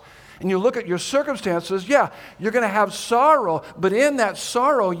Christ and you look at your circumstances, yeah, you're going to have sorrow, but in that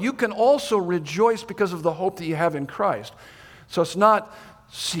sorrow you can also rejoice because of the hope that you have in Christ. So it's not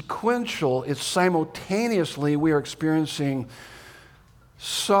sequential, it's simultaneously we are experiencing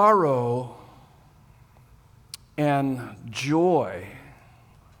sorrow and joy.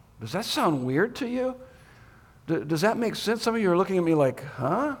 Does that sound weird to you? Does that make sense? Some of you are looking at me like,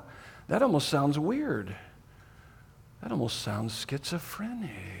 huh? That almost sounds weird. That almost sounds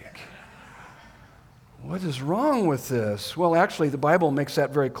schizophrenic. What is wrong with this? Well, actually, the Bible makes that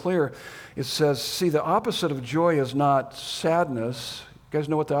very clear. It says, see, the opposite of joy is not sadness. You guys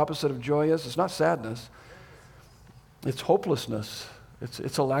know what the opposite of joy is? It's not sadness. It's hopelessness.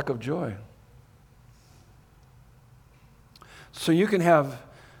 It's a lack of joy. So you can have,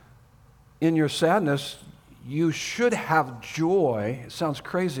 in your sadness, you should have joy. It sounds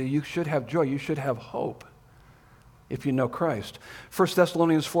crazy. You should have joy. You should have hope if you know Christ. 1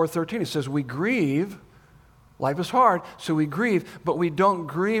 Thessalonians 4:13, it says, we grieve. Life is hard, so we grieve, but we don't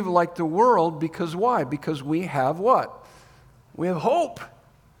grieve like the world because why? Because we have what? We have hope.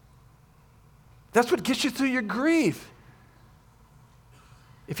 That's what gets you through your grief.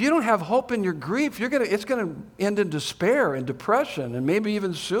 If you don't have hope in your grief, it's going to end in despair and depression and maybe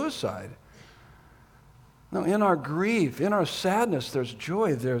even suicide. No, in our grief, in our sadness, there's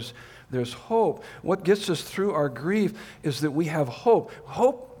joy, there's hope. What gets us through our grief is that we have hope.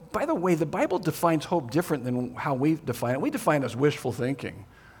 Hope, by the way, the Bible defines hope different than how we define it. We define it as wishful thinking.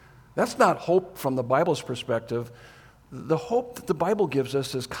 That's not hope from the Bible's perspective. The hope that the Bible gives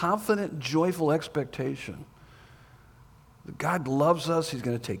us is confident, joyful expectation. God loves us. He's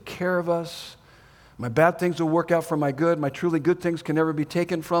going to take care of us. My bad things will work out for my good. My truly good things can never be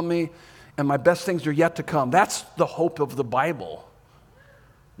taken from me. And my best things are yet to come. That's the hope of the Bible.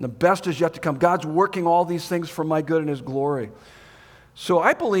 And the best is yet to come. God's working all these things for my good and His glory. So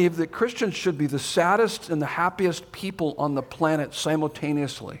I believe that Christians should be the saddest and the happiest people on the planet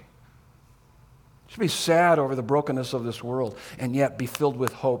simultaneously. Should be sad over the brokenness of this world and yet be filled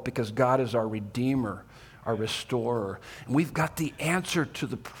with hope because God is our Redeemer, our Restorer. And we've got the answer to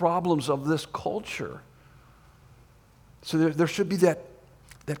the problems of this culture. So there should be that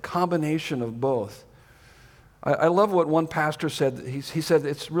combination of both. I love what one pastor said. He said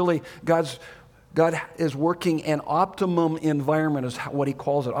it's really God is working an optimum environment, is what he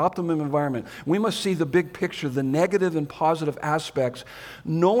calls it, optimum environment. We must see the big picture, the negative and positive aspects,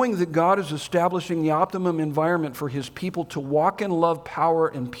 knowing that God is establishing the optimum environment for His people to walk in love, power,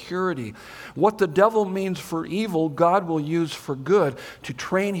 and purity. What the devil means for evil, God will use for good to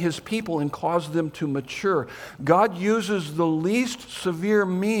train His people and cause them to mature. God uses the least severe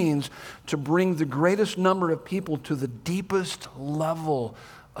means to bring the greatest number of people to the deepest level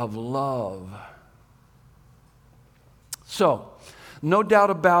of love. So, no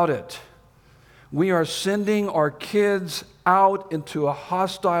doubt about it, we are sending our kids out into a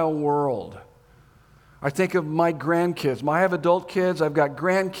hostile world. I think of my grandkids. I have adult kids, I've got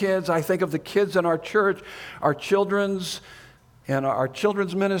grandkids. I think of the kids in our church, our children's and our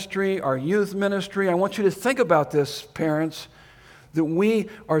children's ministry, our youth ministry. I want you to think about this, parents, that we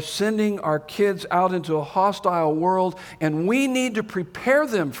are sending our kids out into a hostile world, and we need to prepare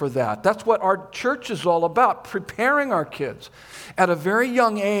them for that. That's what our church is all about, preparing our kids at a very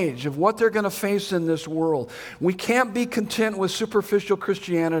young age of what they're going to face in this world. We can't be content with superficial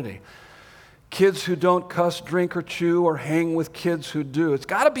Christianity. Kids who don't cuss, drink, or chew, or hang with kids who do. It's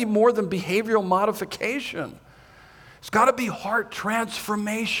got to be more than behavioral modification. It's got to be heart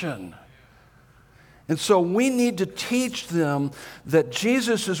transformation. And so we need to teach them that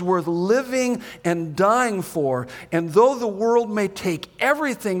Jesus is worth living and dying for. And though the world may take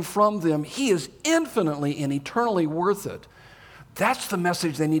everything from them, he is infinitely and eternally worth it. That's the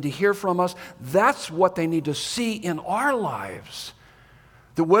message they need to hear from us. That's what they need to see in our lives.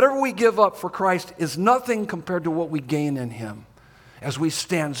 That whatever we give up for Christ is nothing compared to what we gain in him as we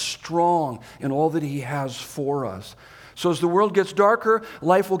stand strong in all that he has for us. So as the world gets darker,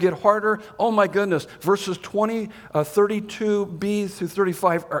 life will get harder. Oh my goodness, verses 32b through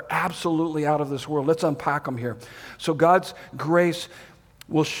 35 are absolutely out of this world. Let's unpack them here. So God's grace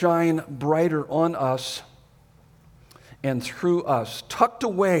will shine brighter on us and through us, tucked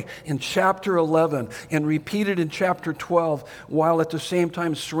away in chapter 11 and repeated in chapter 12, while at the same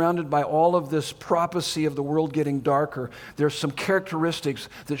time surrounded by all of this prophecy of the world getting darker. There's some characteristics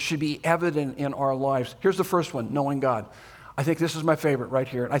that should be evident in our lives. Here's the first one, knowing God. I think this is my favorite right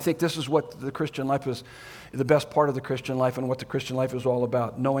here. I think this is what the Christian life is, the best part of the Christian life and what the Christian life is all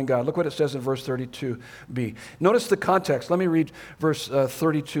about, knowing God. Look what it says in verse 32b. Notice the context. Let me read verse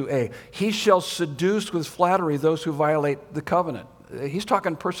 32a. He shall seduce with flattery those who violate the covenant. He's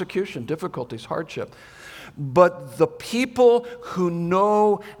talking persecution, difficulties, hardship. But the people who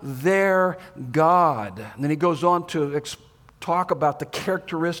know their God. And then he goes on to talk about the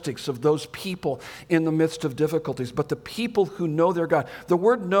characteristics of those people in the midst of difficulties. But the people who know their God. The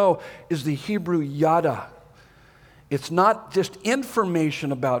word know is the Hebrew yada. It's not just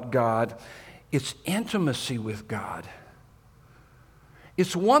information about God, it's intimacy with God.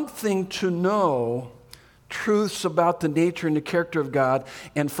 It's one thing to know truths about the nature and the character of God,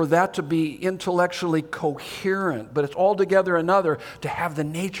 and for that to be intellectually coherent, but it's altogether another to have the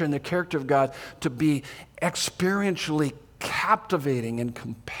nature and the character of God to be experientially captivating and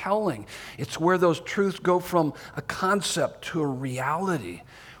compelling. It's where those truths go from a concept to a reality,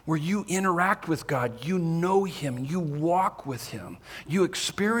 where you interact with God, you know him, you walk with him, you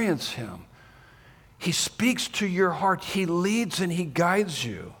experience him. He speaks to your heart, he leads and he guides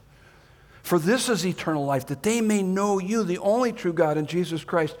you. For this is eternal life, that they may know you, the only true God, and Jesus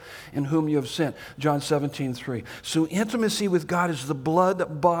Christ, in whom you have sent. John 17:3. So intimacy with God is the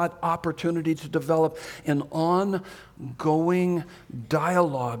blood-bought opportunity to develop an ongoing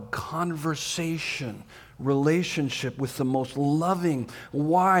dialogue, conversation, relationship with the most loving,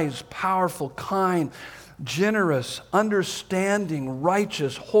 wise, powerful, kind, generous, understanding,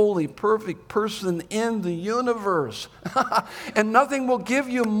 righteous, holy, perfect person in the universe. And nothing will give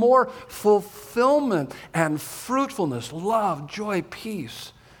you more fulfillment and fruitfulness, love, joy,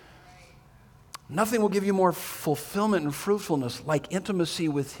 peace. Nothing will give you more fulfillment and fruitfulness like intimacy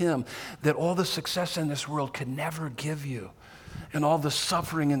with him that all the success in this world could never give you. And all the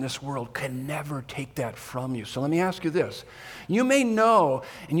suffering in this world can never take that from you. So let me ask you this. You may know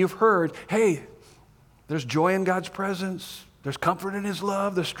and you've heard, hey, there's joy in God's presence. There's comfort in his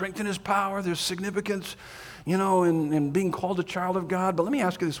love. There's strength in his power. There's significance, in being called a child of God. But let me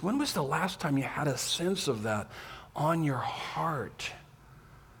ask you this. When was the last time you had a sense of that on your heart?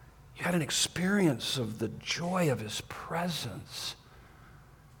 You had an experience of the joy of his presence.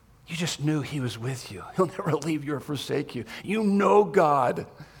 You just knew he was with you. He'll never leave you or forsake you. You know God.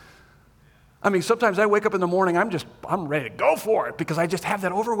 I mean, sometimes I wake up in the morning, I'm ready to go for it because I just have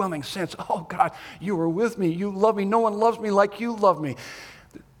that overwhelming sense, oh God, you are with me, you love me, no one loves me like you love me.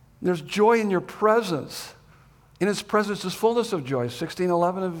 There's joy in your presence. In his presence is fullness of joy,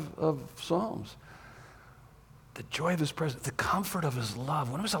 16:11 of Psalms. The joy of his presence, the comfort of his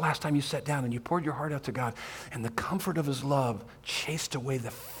love. When was the last time you sat down and you poured your heart out to God and the comfort of his love chased away the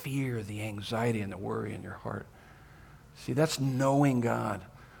fear, the anxiety, and the worry in your heart? See, that's knowing God.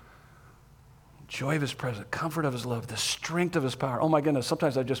 Joy of his presence, comfort of his love, the strength of his power. Oh my goodness,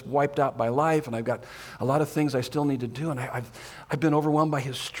 sometimes I've just wiped out by life and I've got a lot of things I still need to do, and I've been overwhelmed by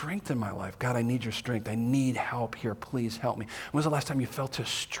his strength in my life. God, I need your strength. I need help here. Please help me. When was the last time you felt his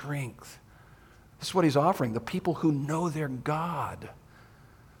strength? This is what he's offering, the people who know their God.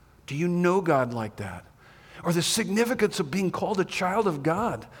 Do you know God like that? Or the significance of being called a child of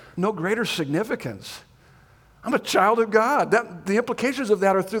God. No greater significance. I'm a child of God. The implications of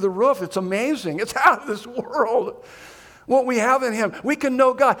that are through the roof. It's amazing. It's out of this world. what we have in him. We can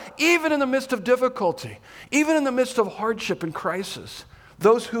know God, even in the midst of difficulty, even in the midst of hardship and crisis.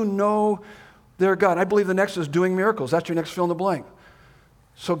 Those who know their God. I believe the next is doing miracles. That's your next fill in the blank.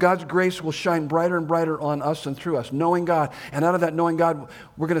 So God's grace will shine brighter and brighter on us and through us, knowing God. And out of that knowing God,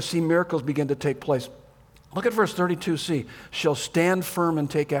 we're going to see miracles begin to take place. Look at verse 32c. Shall stand firm and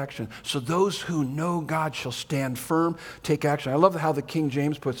take action. So those who know God shall stand firm, take action. I love how the King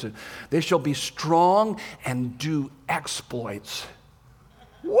James puts it. They shall be strong and do exploits.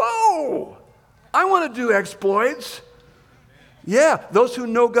 Whoa! I want to do exploits. Yeah, those who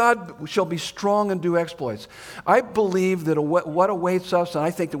know God shall be strong and do exploits. I believe that what awaits us, and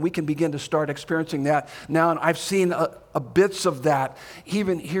I think that we can begin to start experiencing that now, and I've seen a bits of that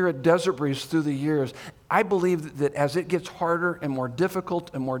even here at Desert Breeze through the years. I believe that as it gets harder and more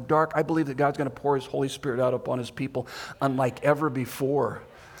difficult and more dark, I believe that God's going to pour His Holy Spirit out upon His people unlike ever before.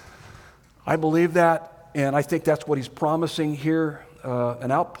 I believe that, and I think that's what He's promising here.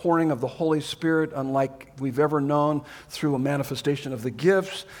 An outpouring of the Holy Spirit unlike we've ever known through a manifestation of the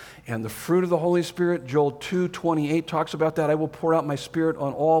gifts and the fruit of the Holy Spirit. Joel 2:28 talks about that. I will pour out my Spirit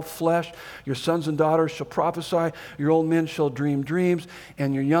on all flesh. Your sons and daughters shall prophesy. Your old men shall dream dreams,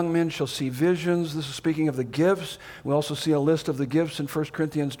 and your young men shall see visions. This is speaking of the gifts. We also see a list of the gifts in 1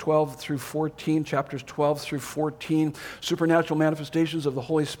 Corinthians 12 through 14, chapters 12 through 14. Supernatural manifestations of the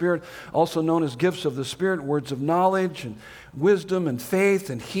Holy Spirit, also known as gifts of the Spirit, words of knowledge and wisdom and faith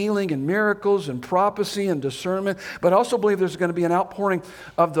and healing and miracles and prophecy and discernment. But I also believe there's going to be an outpouring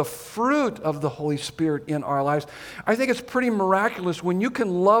of the fruit of the Holy Spirit in our lives. I think it's pretty miraculous when you can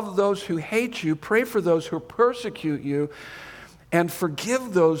love those who hate you, pray for those who persecute you, and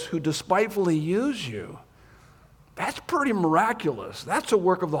forgive those who despitefully use you. That's pretty miraculous. That's a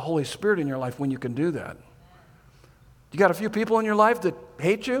work of the Holy Spirit in your life when you can do that. You got a few people in your life that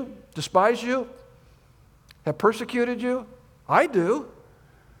hate you, despise you, have persecuted you? I do.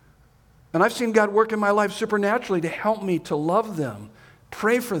 And I've seen God work in my life supernaturally to help me to love them,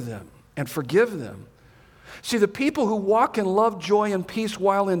 pray for them, and forgive them. See, the people who walk in love, joy, and peace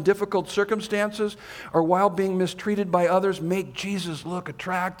while in difficult circumstances or while being mistreated by others make Jesus look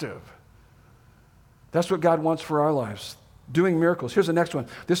attractive. That's what God wants for our lives. Doing miracles. Here's the next one.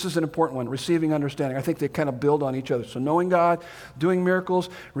 This is an important one. Receiving understanding. I think they kind of build on each other. So knowing God, doing miracles,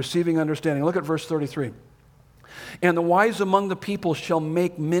 receiving understanding. Look at verse 33. And the wise among the people shall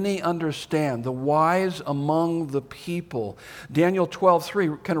make many understand. The wise among the people. Daniel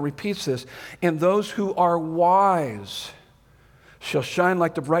 12:3 kind of repeats this. And those who are wise shall shine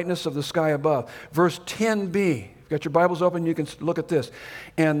like the brightness of the sky above. Verse 10b. You've got your Bibles open, you can look at this.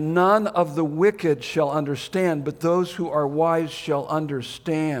 And none of the wicked shall understand, but those who are wise shall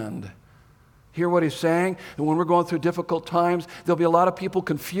understand. Hear what he's saying? And when we're going through difficult times, there'll be a lot of people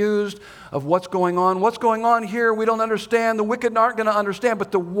confused of what's going on. What's going on here? We don't understand. The wicked aren't going to understand,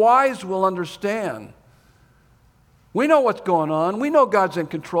 but the wise will understand. We know what's going on. We know God's in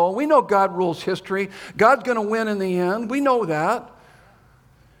control. We know God rules history. God's going to win in the end. We know that.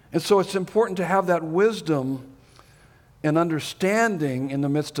 And so it's important to have that wisdom and understanding in the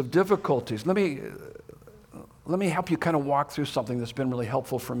midst of difficulties. Let me help you kind of walk through something that's been really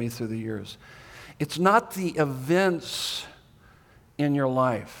helpful for me through the years. It's not the events in your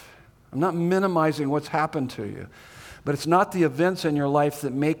life. I'm not minimizing what's happened to you, but it's not the events in your life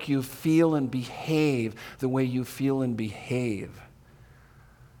that make you feel and behave the way you feel and behave.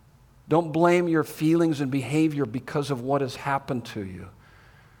 Don't blame your feelings and behavior because of what has happened to you.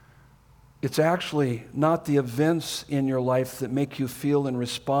 It's actually not the events in your life that make you feel and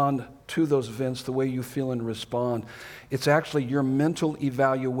respond to those events the way you feel and respond. It's actually your mental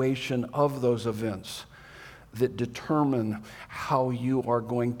evaluation of those events that determine how you are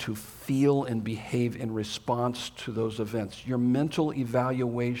going to feel and behave in response to those events. Your mental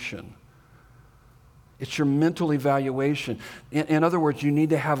evaluation. It's your mental evaluation. In other words, you need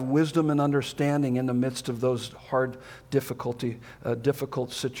to have wisdom and understanding in the midst of those hard,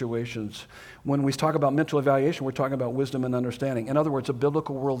 difficult situations. When we talk about mental evaluation, we're talking about wisdom and understanding. In other words, a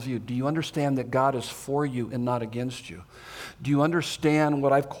biblical worldview. Do you understand that God is for you and not against you? Do you understand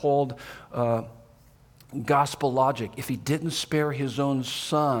what I've called gospel logic? If He didn't spare His own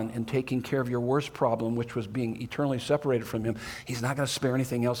Son in taking care of your worst problem, which was being eternally separated from Him, He's not going to spare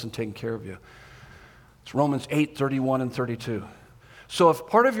anything else in taking care of you. It's Romans 8:31 and 32. So if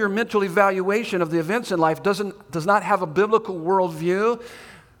part of your mental evaluation of the events in life does not have a biblical worldview,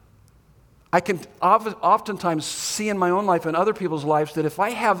 I can oftentimes see in my own life and other people's lives that if I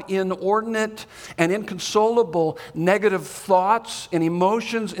have inordinate and inconsolable negative thoughts and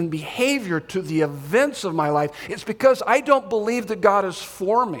emotions and behavior to the events of my life, it's because I don't believe that God is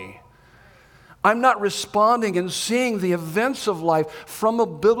for me. I'm not responding and seeing the events of life from a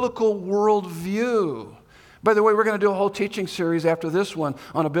biblical worldview. By the way, we're going to do a whole teaching series after this one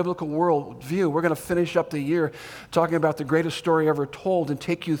on a biblical worldview. We're going to finish up the year talking about the greatest story ever told and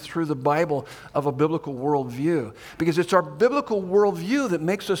take you through the Bible of a biblical worldview. Because it's our biblical worldview that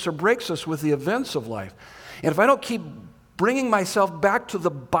makes us or breaks us with the events of life. And if I don't keep bringing myself back to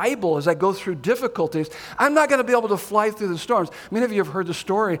the Bible as I go through difficulties, I'm not going to be able to fly through the storms. Many of you have heard the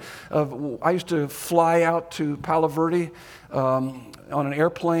story of, I used to fly out to Palo Verde on an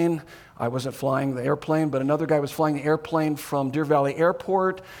airplane. I wasn't flying the airplane, but another guy was flying the airplane from Deer Valley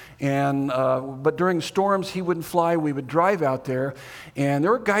Airport. But during storms, he wouldn't fly. We would drive out there. And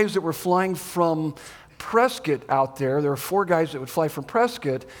there were guys that were flying from Prescott out there. There were 4 guys that would fly from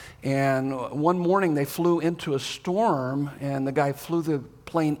Prescott. And one morning, they flew into a storm, and the guy flew the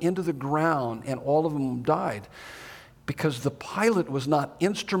plane into the ground, and all of them died because the pilot was not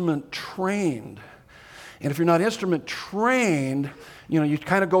instrument trained. And if you're not instrument trained, you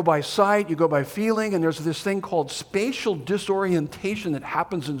kind of go by sight, you go by feeling, and there's this thing called spatial disorientation that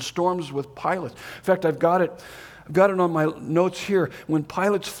happens in storms with pilots. In fact, I've got it on my notes here. When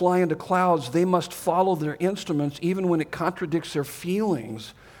pilots fly into clouds, they must follow their instruments even when it contradicts their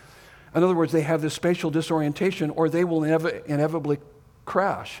feelings. In other words, they have this spatial disorientation, or they will inevitably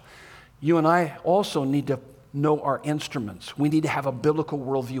crash. You and I also need to know our instruments. We need to have a biblical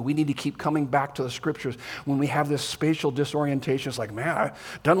worldview. We need to keep coming back to the scriptures when we have this spatial disorientation. It's like, man,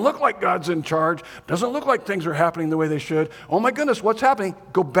 it doesn't look like God's in charge. Doesn't look like things are happening the way they should. Oh my goodness, what's happening?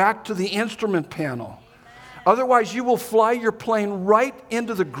 Go back to the instrument panel. Otherwise, you will fly your plane right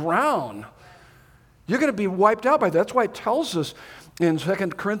into the ground. You're going to be wiped out by that. That's why it tells us in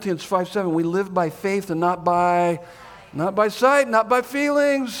 2 Corinthians 5:7, we live by faith and not by sight, not by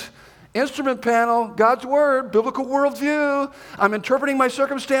feelings. Instrument panel, God's word, biblical worldview. I'm interpreting my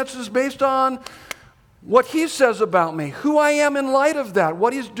circumstances based on what he says about me, who I am in light of that,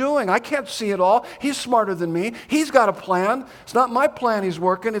 what he's doing. I can't see it all. He's smarter than me. He's got a plan. It's not my plan he's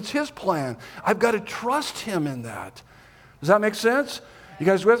working, it's his plan. I've got to trust him in that. Does that make sense? You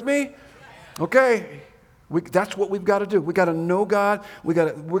guys with me? Okay. That's what we've got to do. We've got to know God. We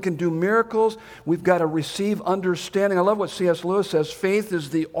can do miracles. We've got to receive understanding. I love what C.S. Lewis says. Faith is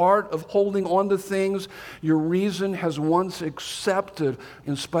the art of holding on to things your reason has once accepted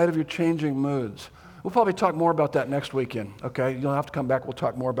in spite of your changing moods. We'll probably talk more about that next weekend, okay? You don't have to come back. We'll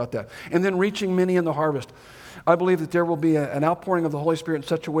talk more about that. And then reaching many in the harvest. I believe that there will be an outpouring of the Holy Spirit in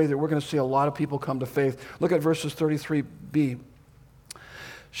such a way that we're going to see a lot of people come to faith. Look at verses 33b.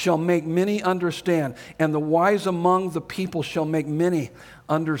 Shall make many understand, and the wise among the people shall make many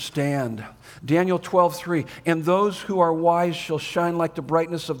understand. Daniel 12:3, and those who are wise shall shine like the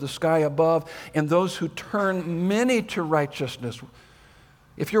brightness of the sky above, and those who turn many to righteousness.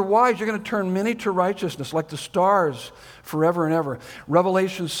 If you're wise, you're going to turn many to righteousness like the stars forever and ever.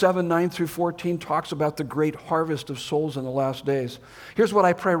 Revelation 7:9-14 talks about the great harvest of souls in the last days. Here's what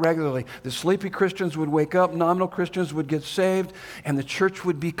I pray regularly. The sleepy Christians would wake up, nominal Christians would get saved, and the church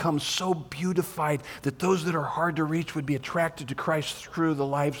would become so beautified that those that are hard to reach would be attracted to Christ through the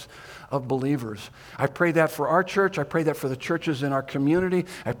lives of believers. I pray that for our church. I pray that for the churches in our community.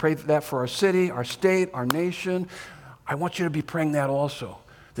 I pray that for our city, our state, our nation. I want you to be praying that also,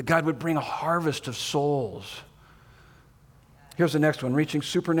 that God would bring a harvest of souls. Here's the next one, receiving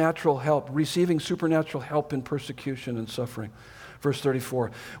supernatural help in persecution and suffering. Verse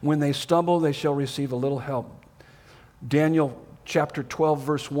 34, when they stumble, they shall receive a little help. Daniel chapter 12,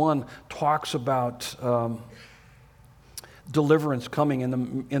 verse 1 talks about deliverance coming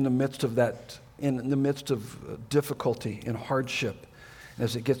in the midst of that, in the midst of difficulty and hardship.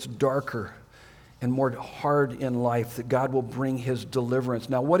 As it gets darker and more hard in life, that God will bring his deliverance.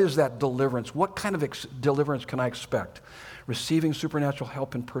 Now, what is that deliverance? What kind of deliverance can I expect? Receiving supernatural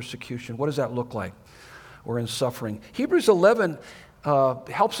help in persecution. What does that look like? Or in suffering. Hebrews 11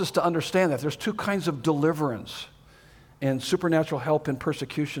 helps us to understand that. There's 2 kinds of deliverance and supernatural help in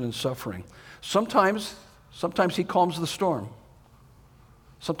persecution and suffering. Sometimes he calms the storm.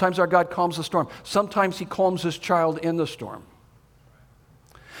 Sometimes our God calms the storm. Sometimes he calms his child in the storm.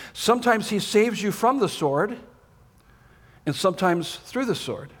 Sometimes he saves you from the sword, and sometimes through the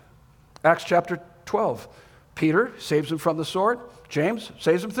sword. Acts chapter 12. Peter saves him from the sword. James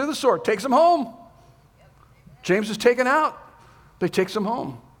saves him through the sword, takes him home. James is taken out, but he takes him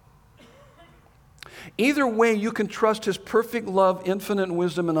home. Either way, you can trust his perfect love, infinite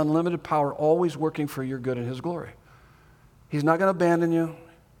wisdom, and unlimited power, always working for your good and his glory. He's not going to abandon you.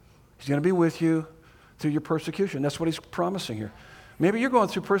 He's going to be with you through your persecution. That's what he's promising here. Maybe you're going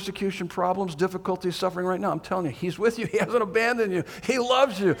through persecution, problems, difficulties, suffering right now. I'm telling you, He's with you. He hasn't abandoned you. He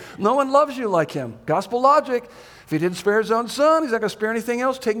loves you. No one loves you like Him. Gospel logic. If He didn't spare His own Son, He's not going to spare anything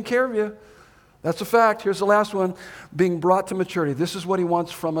else taking care of you. That's a fact. Here's the last one, being brought to maturity. This is what He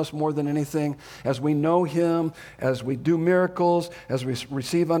wants from us more than anything. As we know Him, as we do miracles, as we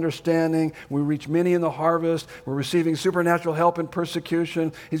receive understanding, we reach many in the harvest, we're receiving supernatural help in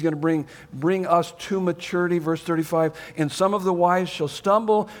persecution. He's going to bring us to maturity. Verse 35, and some of the wise shall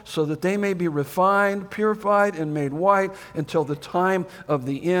stumble so that they may be refined, purified, and made white until the time of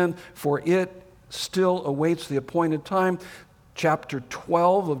the end, for it still awaits the appointed time. Chapter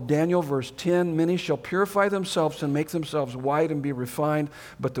 12 of Daniel, verse 10, many shall purify themselves and make themselves white and be refined,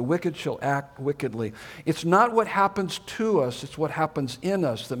 but the wicked shall act wickedly. It's not what happens to us, it's what happens in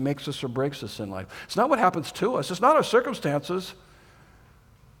us that makes us or breaks us in life. It's not what happens to us, it's not our circumstances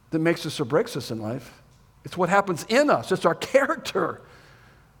that makes us or breaks us in life. It's what happens in us, it's our character.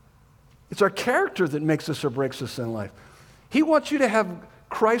 It's our character that makes us or breaks us in life. He wants you to have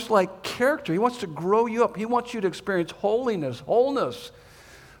Christ-like character. He wants to grow you up. He wants you to experience holiness, wholeness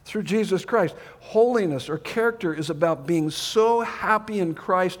through Jesus Christ. Holiness or character is about being so happy in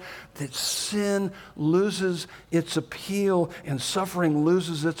Christ that sin loses its appeal and suffering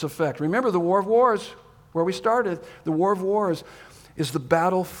loses its effect. Remember the War of Wars, where we started. The War of Wars is the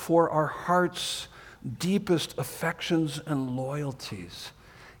battle for our heart's deepest affections and loyalties.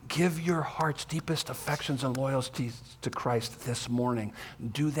 Give your heart's deepest affections and loyalties to Christ this morning.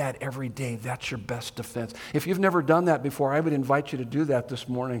 Do that every day. That's your best defense. If you've never done that before, I would invite you to do that this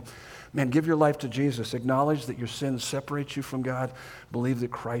morning. Man, give your life to Jesus. Acknowledge that your sins separate you from God. Believe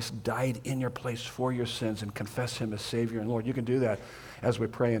that Christ died in your place for your sins and confess Him as Savior and Lord. You can do that as we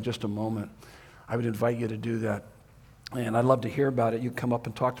pray in just a moment. I would invite you to do that. And I'd love to hear about it. You come up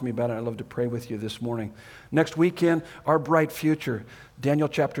and talk to me about it. I'd love to pray with you this morning. Next weekend, Our Bright Future, Daniel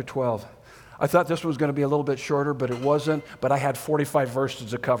chapter 12. I thought this was going to be a little bit shorter, but it wasn't. But I had 45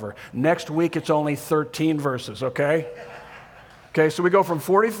 verses to cover. Next week, it's only 13 verses, okay? Okay, so we go from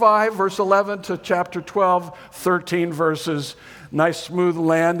 45, verse 11, to chapter 12, 13 verses. Nice smooth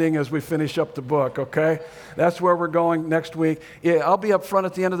landing as we finish up the book, okay? That's where we're going next week. Yeah, I'll be up front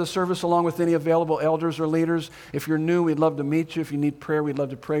at the end of the service along with any available elders or leaders. If you're new, we'd love to meet you. If you need prayer, we'd love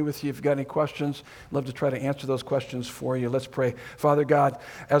to pray with you. If you've got any questions, I'd love to try to answer those questions for you. Let's pray. Father God,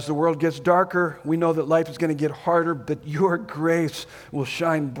 as the world gets darker, we know that life is going to get harder, but your grace will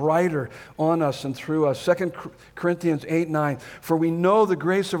shine brighter on us and through us. 2 Corinthians 8:9, for we know the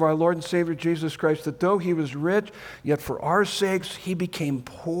grace of our Lord and Savior Jesus Christ, that though He was rich, yet for our sakes He became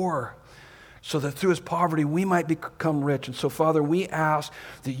poor, so that through His poverty we might become rich. And so, Father, we ask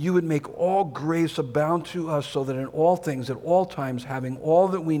that you would make all grace abound to us, so that in all things, at all times, having all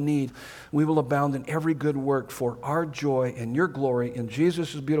that we need, we will abound in every good work for our joy and your glory. In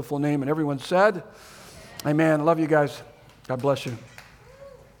Jesus' beautiful name. And everyone said, amen. Love you guys. God bless you.